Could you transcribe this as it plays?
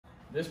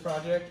This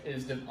project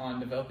is on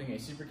developing a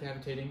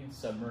supercavitating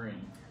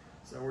submarine.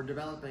 So we're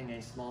developing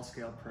a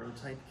small-scale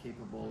prototype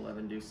capable of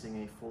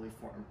inducing a fully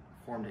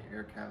formed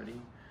air cavity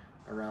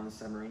around the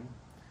submarine.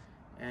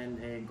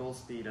 And a goal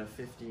speed of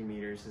 50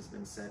 meters has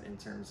been set in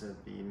terms of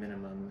the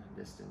minimum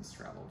distance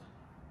traveled.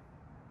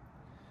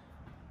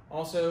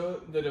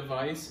 Also, the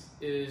device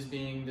is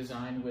being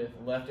designed with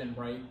left and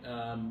right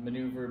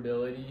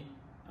maneuverability.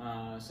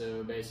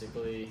 So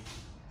basically,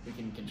 we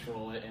can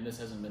control it, and this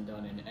hasn't been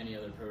done in any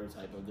other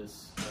prototype of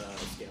this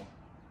scale.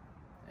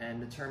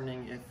 And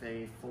determining if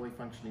a fully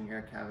functioning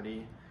air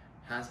cavity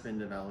has been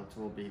developed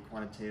will be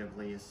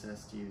quantitatively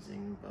assessed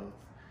using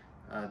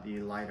both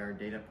the LiDAR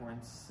data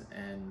points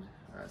and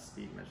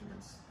speed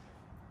measurements.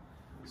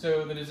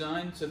 So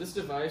this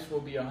device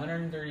will be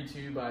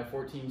 132 by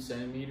 14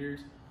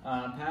 centimeters.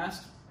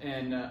 Past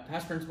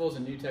principles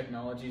and new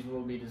technologies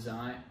will be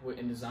designs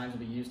will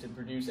be used to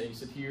produce a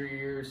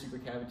superior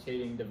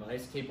supercavitating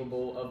device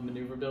capable of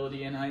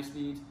maneuverability and high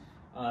speeds.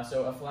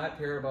 So a flat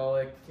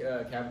parabolic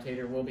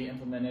cavitator will be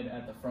implemented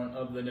at the front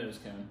of the nose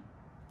cone.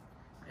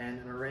 And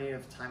an array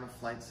of time of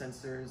flight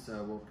sensors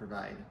will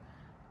provide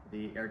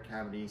the air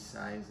cavity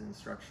size and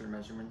structure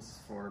measurements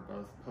for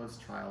both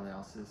post-trial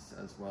analysis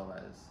as well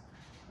as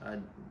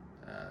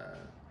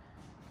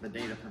the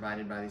data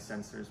provided by these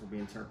sensors will be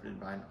interpreted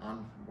by an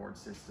onboard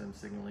system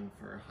signaling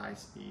for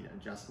high-speed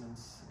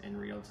adjustments in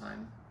real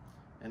time.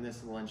 And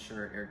this will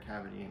ensure air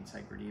cavity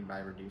integrity by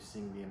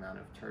reducing the amount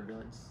of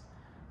turbulence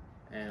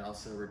and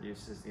also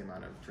reduces the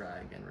amount of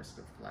drag and risk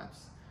of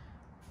collapse.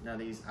 Now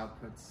these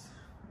outputs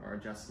or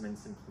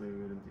adjustments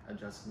include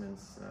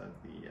adjustments of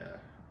the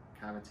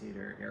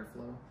cavitator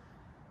airflow,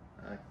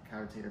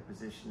 cavitator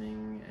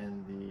positioning,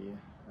 and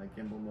the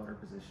gimbal motor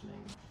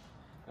positioning.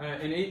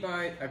 An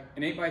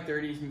 8 by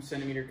 30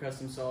 centimeter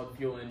custom solid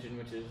fuel engine,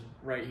 which is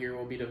right here,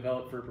 will be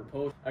developed for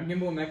propulsion. A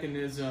gimbal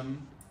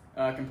mechanism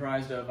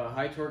comprised of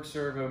high torque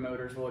servo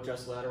motors will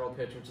adjust lateral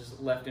pitch, which is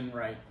left and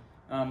right.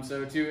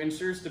 So to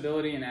ensure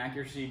stability and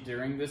accuracy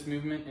during this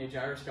movement, a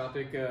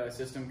gyroscopic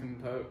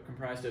system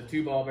comprised of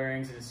 2 ball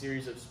bearings and a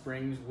series of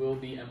springs will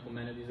be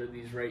implemented. These are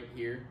these right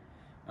here.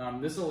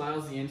 This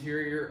allows the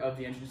interior of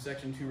the engine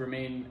section to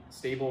remain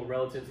stable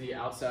relative to the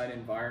outside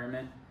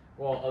environment,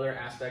 while other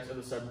aspects of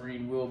the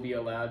submarine will be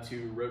allowed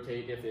to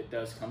rotate if it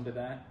does come to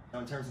that. Now,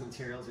 in terms of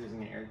materials, we're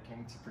using an air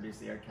tank to produce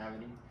the air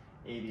cavity.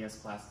 ABS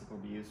plastic will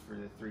be used for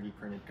the 3D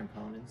printed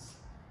components.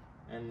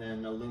 And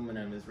then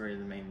aluminum is really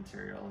the main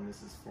material, and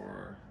this is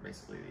for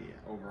basically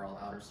the overall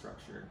outer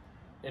structure.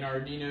 An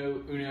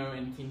Arduino Uno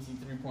and Teensy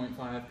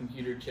 3.5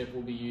 computer chip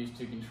will be used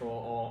to control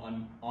all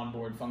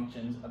onboard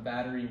functions. A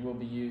battery will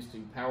be used to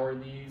power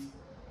these.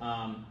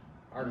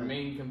 Our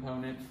main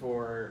component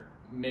for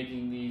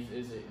making these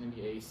is going to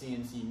be a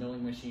CNC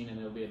milling machine, and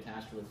it'll be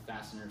attached with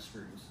fastener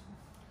screws.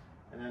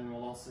 And then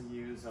we'll also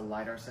use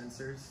LiDAR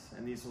sensors,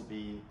 and these will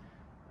be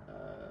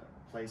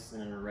placed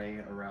in an array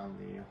around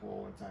the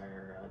whole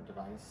entire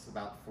device,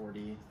 about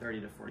 30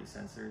 to 40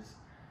 sensors.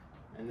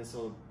 And this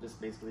will just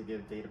basically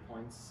give data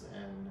points,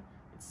 and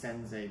it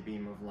sends a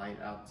beam of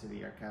light out to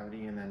the air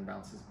cavity and then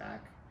bounces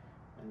back,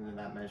 and then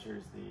that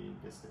measures the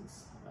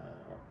distance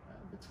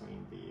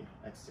between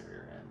the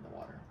exterior and the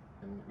water.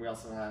 And we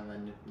also have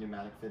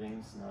pneumatic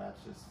fittings. Now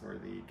that's just for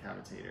the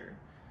cavitator,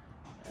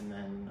 and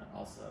then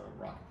also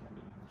rocket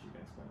candy, which you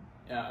can explain.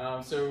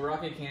 Yeah, so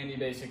rocket candy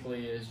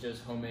basically is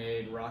just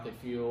homemade rocket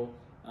fuel,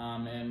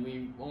 and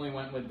we only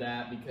went with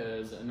that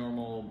because a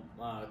normal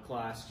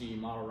Class G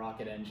model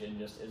rocket engine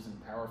just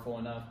isn't powerful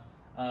enough.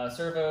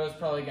 Servo is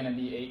probably going to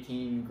be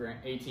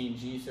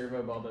 18G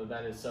servo, although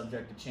that is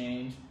subject to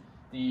change.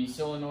 The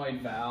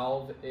solenoid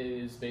valve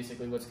is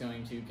basically what's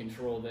going to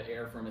control the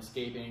air from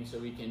escaping, so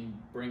we can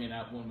bring it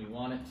up when we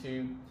want it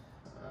to.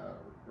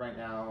 Right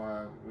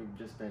now, we've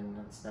just been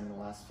spending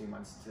the last few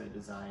months to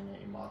design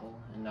a model,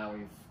 and now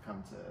we've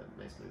come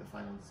to basically the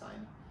final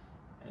design.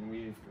 And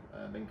we've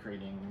been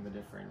creating the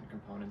different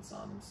components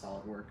on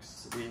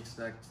SolidWorks. We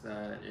expect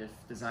that if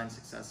designed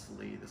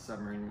successfully, the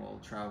submarine will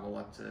travel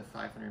up to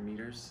 500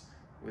 meters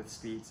with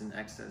speeds in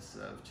excess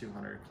of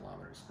 200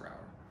 kilometers per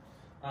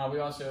hour. We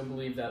also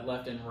believe that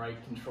left and right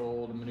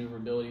controlled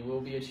maneuverability will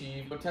be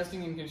achieved. But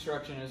testing and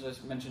construction, as I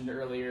mentioned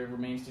earlier,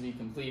 remains to be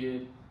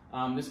completed.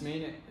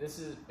 This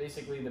is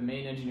basically the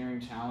main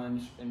engineering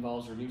challenge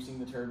involves reducing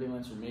the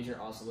turbulence or major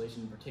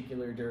oscillation, in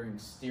particular during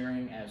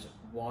steering, as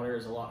water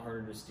is a lot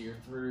harder to steer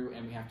through,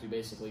 and we have to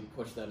basically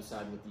push that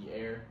aside with the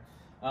air.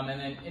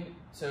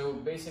 So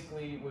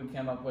basically we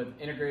came up with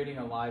integrating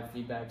a live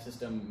feedback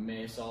system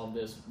may solve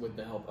this with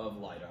the help of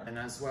LiDAR. And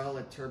as well,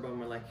 a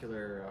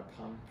turbomolecular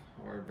pump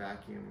or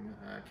vacuum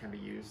can be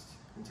used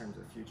in terms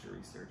of future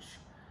research.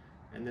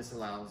 And this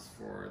allows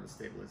for the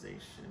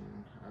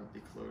stabilization of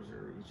the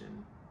closure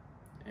region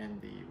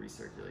and the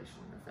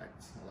recirculation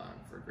effect, allowing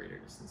for greater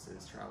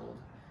distances traveled.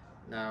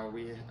 Now,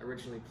 we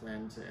originally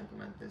planned to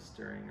implement this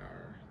during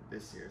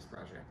this year's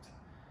project,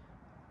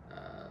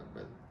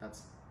 but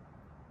that's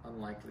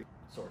unlikely.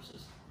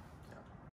 Sources.